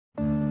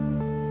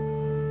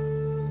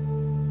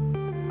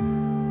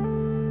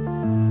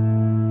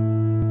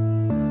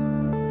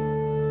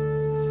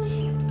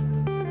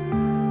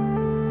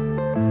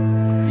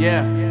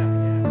Yeah.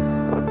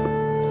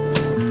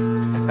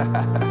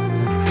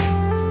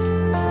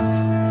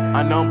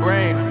 Unknown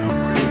Brain,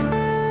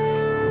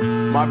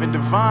 Marvin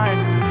Divine.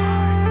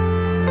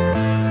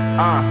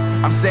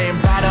 I'm saying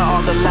bye to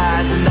all the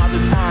lies and all the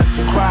times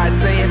you cried,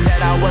 saying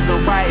that I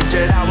wasn't right,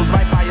 yet I was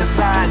right by your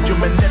side. You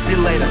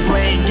manipulator,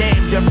 playing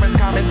games, your friends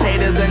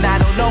commentators, and I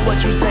don't know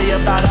what you say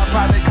about our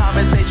private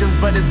conversations,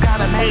 but it's got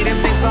them hating.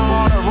 Thanks to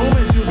all the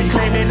rumors you be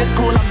claiming. It's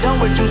cool, I'm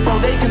done with you, so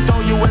they can throw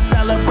you a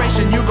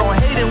celebration. You gon'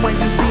 hate it when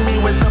you see me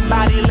with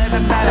somebody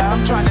living better.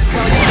 I'm trying to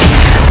tell you,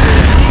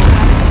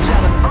 I'm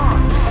jealous.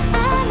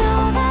 I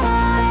know that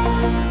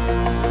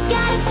I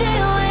gotta stay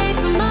away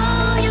from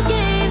all your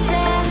games.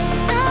 Yeah,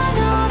 I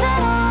know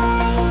that I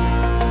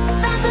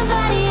found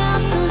somebody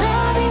else to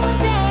love me one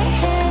day.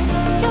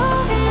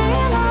 You'll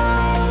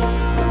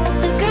realize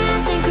the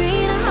grass ain't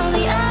greener on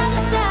the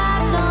other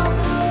side. No,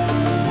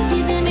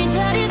 you did me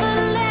dirty for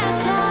the last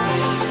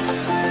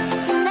time,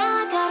 so now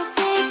I gotta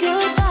say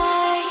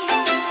goodbye.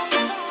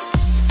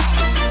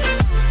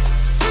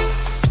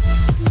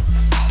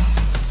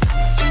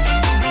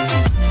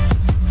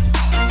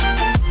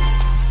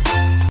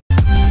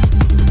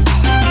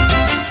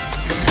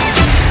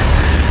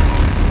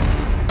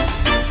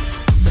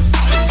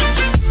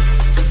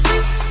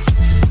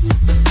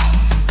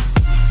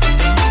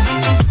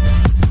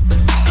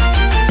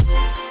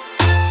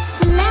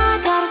 So now I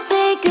gotta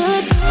say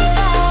goodbye.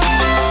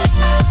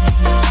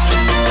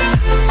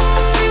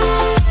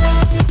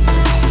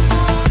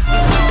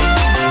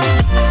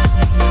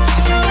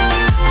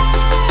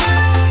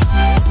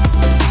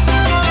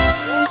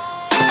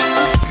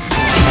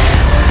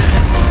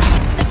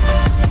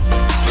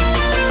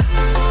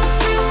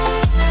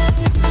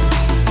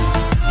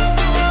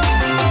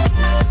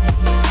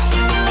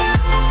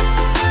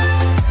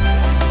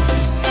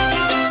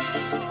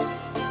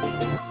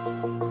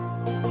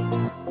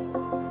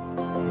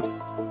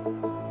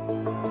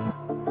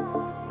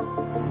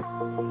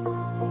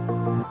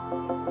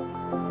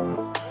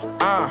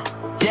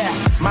 Yeah,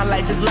 my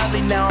life is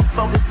lovely now, I'm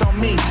focused on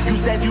me. You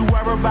said you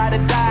were about to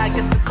die, I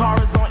guess the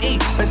car is on E.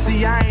 But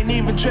see, I ain't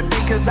even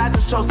tripping, cause I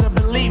just chose to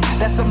believe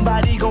that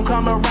somebody gon'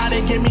 come around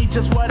and give me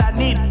just what I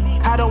need.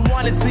 I don't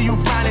wanna see you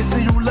frowning,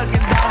 see you looking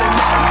down and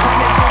out,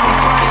 coming to me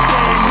crying,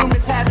 saying you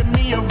miss having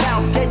me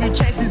around. Gave you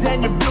chances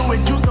and you blew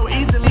it, you so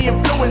easily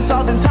influenced.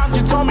 All the times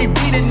you told me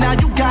beat it, now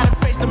you gotta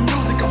face the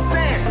music, I'm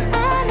saying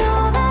I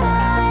know that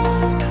I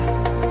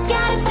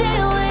gotta stay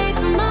away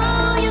from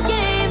all your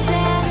games.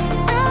 Yeah,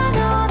 I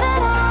know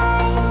that I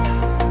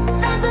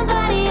found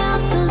somebody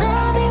else to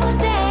love me one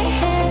day.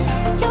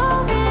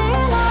 You'll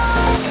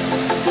realize,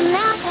 so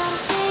now I gotta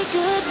say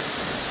goodbye.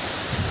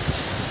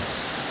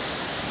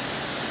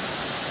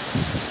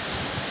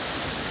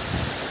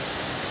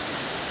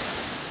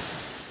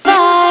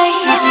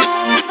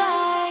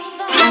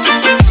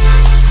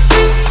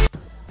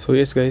 So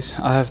yes guys,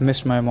 I have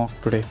missed my mock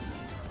today,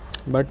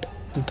 but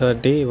the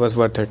day was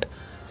worth it.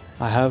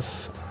 I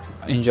have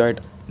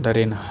enjoyed the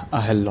rain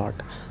a hell lot,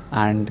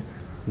 and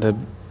the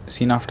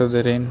scene after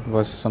the rain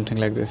was something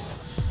like this.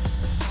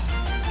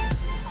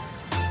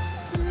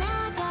 So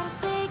now I gotta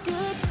say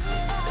goodbye.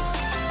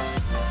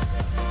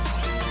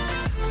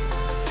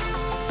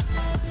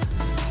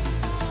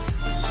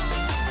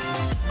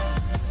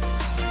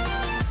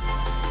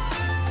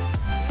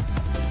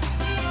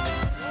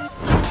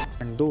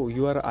 And though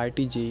you are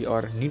IIT JEE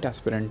or NEET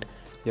aspirant,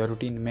 your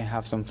routine may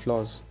have some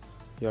flaws.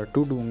 Your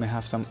to-do may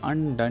have some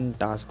undone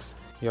tasks.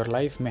 Your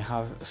life may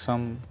have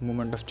some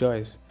moment of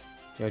joys.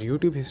 Your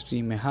YouTube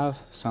history may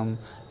have some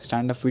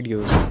stand-up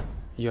videos.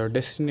 Your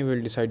destiny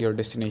will decide your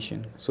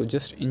destination. So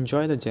just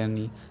enjoy the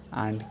journey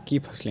and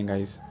keep hustling,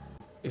 guys.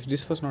 If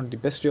this was not the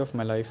best day of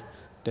my life,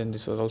 then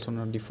this was also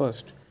not the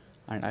first.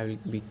 And I will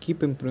be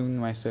keep improving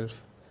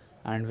myself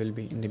and will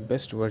be in the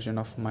best version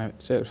of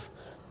myself,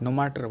 no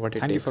matter what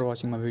it takes. Thank you for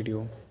watching my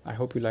video. I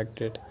hope you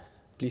liked it.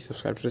 Please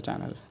subscribe to the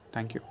channel.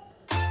 Thank you.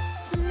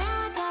 So now